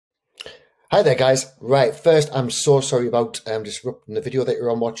Hi there, guys. Right, first, I'm so sorry about disrupting the video that you're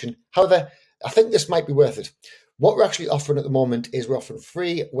on watching. However, I think this might be worth it. What we're actually offering at the moment is we're offering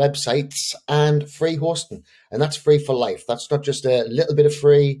free websites and free hosting, and that's free for life. That's not just a little bit of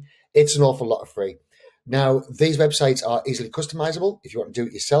free, it's an awful lot of free. Now, these websites are easily customizable. If you want to do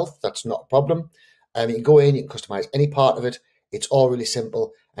it yourself, that's not a problem. You can go in, you can customize any part of it. It's all really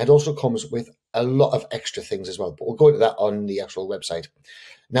simple, and it also comes with a lot of extra things as well, but we'll go into that on the actual website.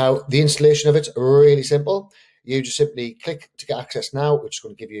 Now, the installation of it's really simple. You just simply click to get access now, which is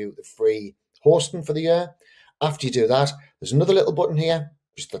going to give you the free hosting for the year. After you do that, there's another little button here,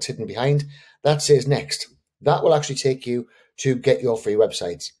 just that's hidden behind, that says next. That will actually take you to get your free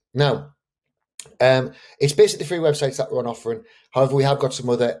websites. Now, it's basically free websites that we're on offering. However, we have got some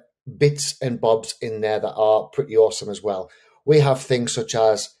other bits and bobs in there that are pretty awesome as well. We have things such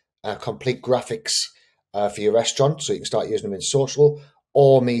as complete graphics for your restaurant, so you can start using them in social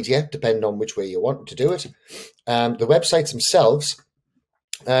or media, depending on which way you want to do it. The websites themselves,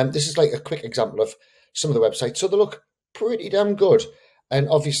 this is like a quick example of some of the websites. So they look pretty damn good. And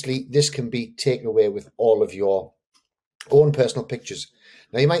obviously, this can be taken away with all of your own personal pictures.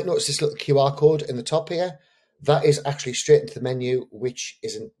 Now, you might notice this little QR code in the top here. That is actually straight into the menu, which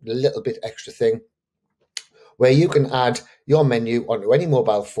is a little bit extra thing, where you can add your menu onto any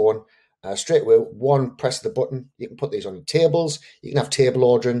mobile phone straight away. One press of the button. You can put these on your tables. You can have table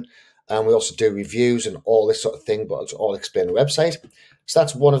ordering. And we also do reviews and all this sort of thing, but it's all explained on the website. So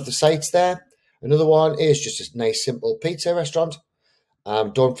that's one of the sites there. Another one is just a nice, simple pizza restaurant.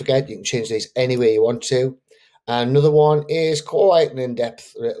 Don't forget, you can change these any way you want to. And another one is quite an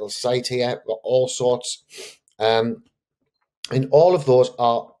in-depth little site here. We've got all sorts. And all of those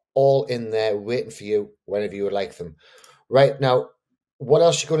are all in there waiting for you whenever you would like them. Right now, what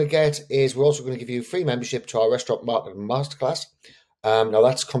else you're going to get is we're also going to give you free membership to our Restaurant Marketing Masterclass. Now,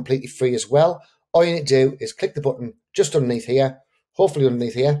 that's completely free as well. All you need to do is click the button just underneath here, hopefully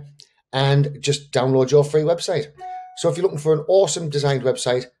underneath here, and just download your free website. So if you're looking for an awesome designed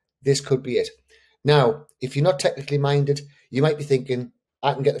website, this could be it. Now, if you're not technically minded, you might be thinking,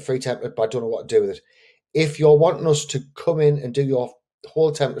 I can get the free template, but I don't know what to do with it. If you're wanting us to come in and do your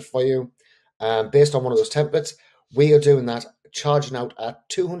whole template for you based on one of those templates, we are doing that, charging out at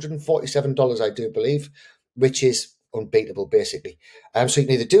 $247, I do believe, which is unbeatable, basically. So you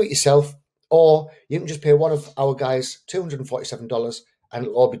can either do it yourself, or you can just pay one of our guys $247, and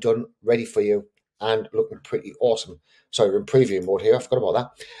it'll all be done, ready for you, and looking pretty awesome. Sorry, we're in preview mode here. I forgot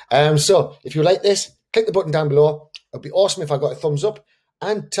about that. So if you like this, click the button down below. It'd be awesome if I got a thumbs up,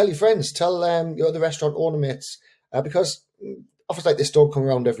 and tell your friends, tell your other restaurant owner mates, because offers like this don't come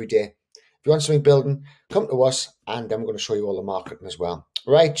around every day. If you want something building, come to us, and then we're going to show you all the marketing as well.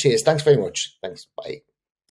 Right, cheers. Thanks very much. Thanks. Bye.